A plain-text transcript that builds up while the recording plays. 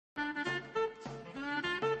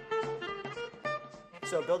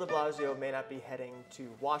So Bill de Blasio may not be heading to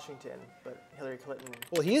Washington, but Hillary Clinton.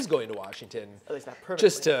 Well, he is going to Washington. At least not permanently.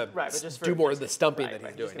 Just to do more of the stumping that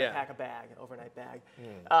he's doing. He's going to pack a bag, an overnight bag.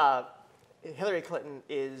 Hillary Clinton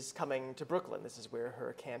is coming to Brooklyn. This is where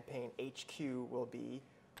her campaign HQ will be.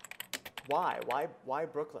 Why? Why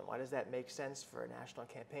Brooklyn? Why does that make sense for a national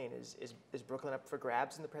campaign? Is Brooklyn up for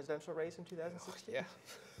grabs in the presidential race in 2016?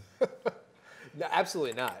 Yeah. No,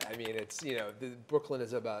 absolutely not. I mean, it's, Brooklyn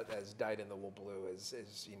is about as dyed-in-the-wool blue as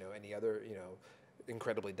any other,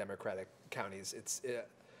 incredibly democratic counties.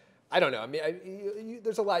 I don't know. I mean,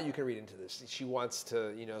 there's a lot you can read into this. She wants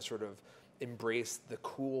to, sort of embrace the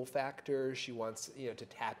cool factor. She wants, to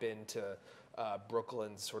tap into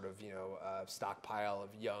Brooklyn's sort of, stockpile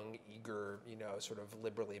of young, eager, sort of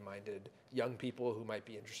liberally minded young people who might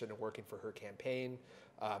be interested in working for her campaign.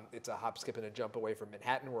 It's a hop, skip, and a jump away from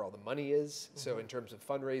Manhattan, where all the money is. Mm-hmm. So in terms of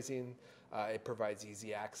fundraising, it provides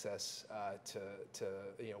easy access to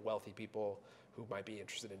wealthy people who might be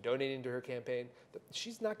interested in donating to her campaign.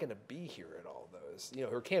 She's not going to be here at all those.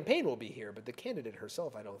 Her campaign will be here, but the candidate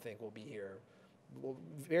herself, I don't think, will be here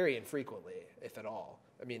very infrequently, if at all.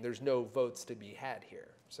 I mean, there's no votes to be had here,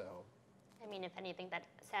 so. I mean, if anything, that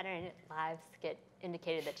Saturday Night Live's get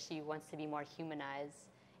indicated that she wants to be more humanized.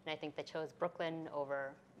 And I think they chose Brooklyn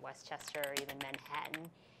over Westchester or even Manhattan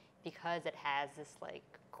because it has this like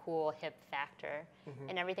cool, hip factor. Mm-hmm.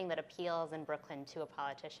 And everything that appeals in Brooklyn to a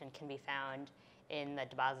politician can be found in the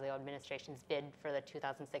de Blasio administration's bid for the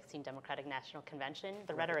 2016 Democratic National Convention.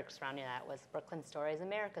 The rhetoric surrounding that was Brooklyn story is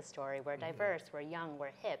America's story. We're diverse, we're young, we're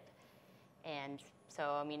hip. And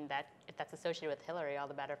so, I mean, if that's associated with Hillary, all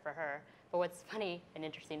the better for her. But what's funny and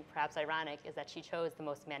interesting, perhaps ironic, is that she chose the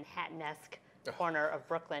most Manhattan-esque corner of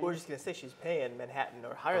Brooklyn. We're just going to say she's paying Manhattan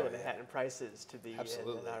or higher than Manhattan prices to be in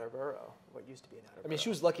an outer borough, what used to be an outer borough. I mean, she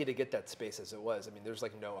was lucky to get that space as it was. I mean, there's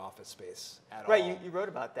like no office space at all. Right, you wrote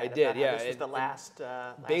about that. I did, yeah. This was the last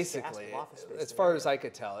basically, office space. As far as I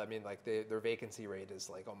could tell, I mean, like their vacancy rate is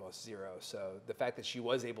like almost zero. So the fact that she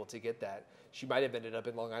was able to get that, she might have ended up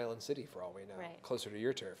in Long Island City for all we know, closer to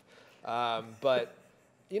your turf. But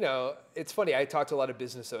it's funny. I talked to a lot of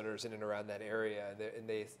business owners in and around that area, and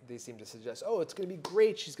they seem to suggest, oh, it's going to be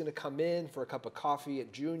great. She's going to come in for a cup of coffee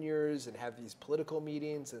at Junior's and have these political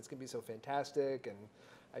meetings, and it's going to be so fantastic. And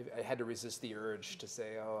I had to resist the urge to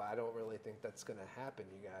say, oh, I don't really think that's going to happen,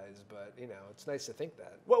 you guys. But, it's nice to think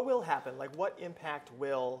that. What will happen? Like, what impact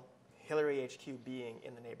will Hillary HQ being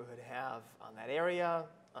in the neighborhood have on that area,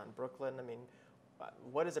 on Brooklyn? I mean,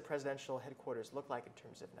 what does a presidential headquarters look like in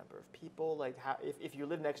terms of number of people? Like, how, if you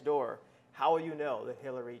live next door, how will you know that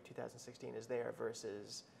Hillary 2016 is there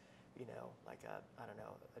versus, like a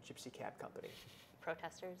gypsy cab company?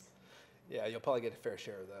 Protesters? Yeah, you'll probably get a fair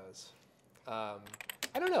share of those. I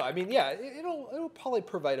don't know. I mean, yeah, it'll probably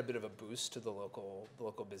provide a bit of a boost to the local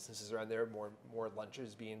businesses around there. More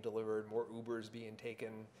lunches being delivered, more Ubers being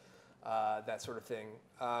taken, that sort of thing.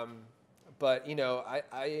 But again,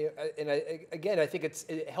 I think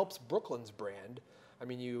it helps Brooklyn's brand. I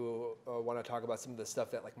mean, you want to talk about some of the stuff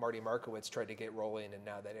that like Marty Markowitz tried to get rolling, and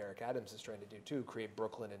now that Eric Adams is trying to do too, create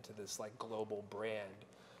Brooklyn into this like global brand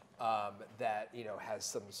that has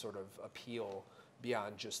some sort of appeal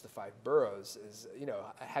beyond just the 5 boroughs. Is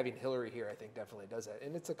having Hillary here, I think definitely does that,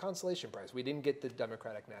 and it's a consolation prize. We didn't get the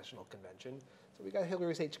Democratic National Convention, so we got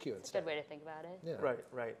Hillary's HQ instead. It's a good way to think about it. Yeah.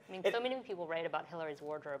 Right. I mean, so many people write about Hillary's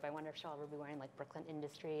wardrobe. I wonder if she'll ever be wearing like Brooklyn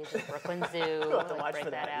Industries or Brooklyn Zoo. Like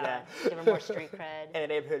break that out. Yeah. Give her more street cred. And the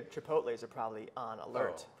neighborhood Chipotles are probably on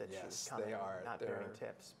alert that she's coming, not bearing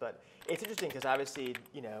tips. But it's interesting because obviously,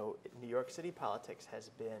 New York City politics has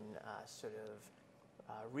been sort of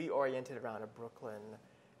reoriented around a Brooklyn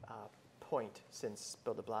point since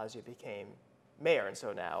Bill de Blasio became mayor, and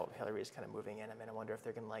so now Hillary is kind of moving in. I mean, I wonder if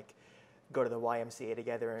they're going to like go to the YMCA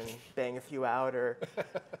together and bang a few out, or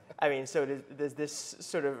I mean, so does this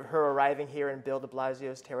sort of her arriving here in Bill de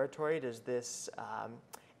Blasio's territory? Does this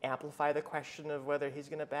amplify the question of whether he's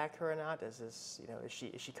going to back her or not? Does this, is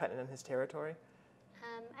she cutting in his territory?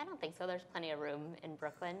 I don't think so. There's plenty of room in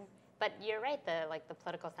Brooklyn. But you're right, the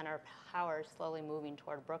political center of power is slowly moving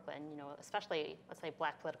toward Brooklyn. Especially, let's say,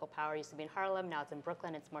 black political power used to be in Harlem, now it's in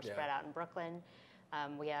Brooklyn. It's more spread out in Brooklyn.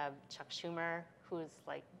 We have Chuck Schumer, who's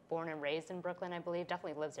like born and raised in Brooklyn, I believe.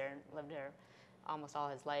 Definitely lived there almost all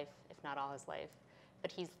his life, if not all his life.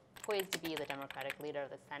 But he's poised to be the Democratic leader of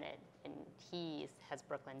the Senate, and he has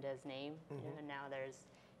Brooklyn to his name. Mm-hmm. And now there's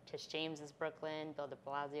Tish James is Brooklyn, Bill de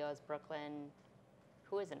Blasio is Brooklyn.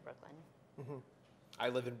 Who is in Brooklyn? Mm-hmm. I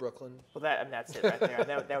live in Brooklyn. Well, that's it right there.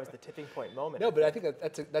 That was the tipping point moment. No, but I think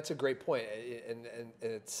that's a great point, and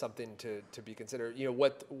it's something to be considered.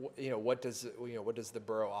 What does the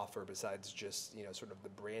borough offer besides just sort of the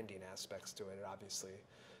branding aspects to it? And obviously,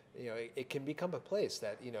 it can become a place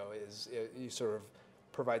that is sort of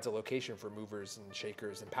provides a location for movers and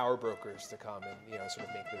shakers and power brokers to come and sort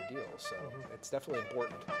of make their deals. So it's definitely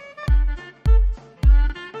important.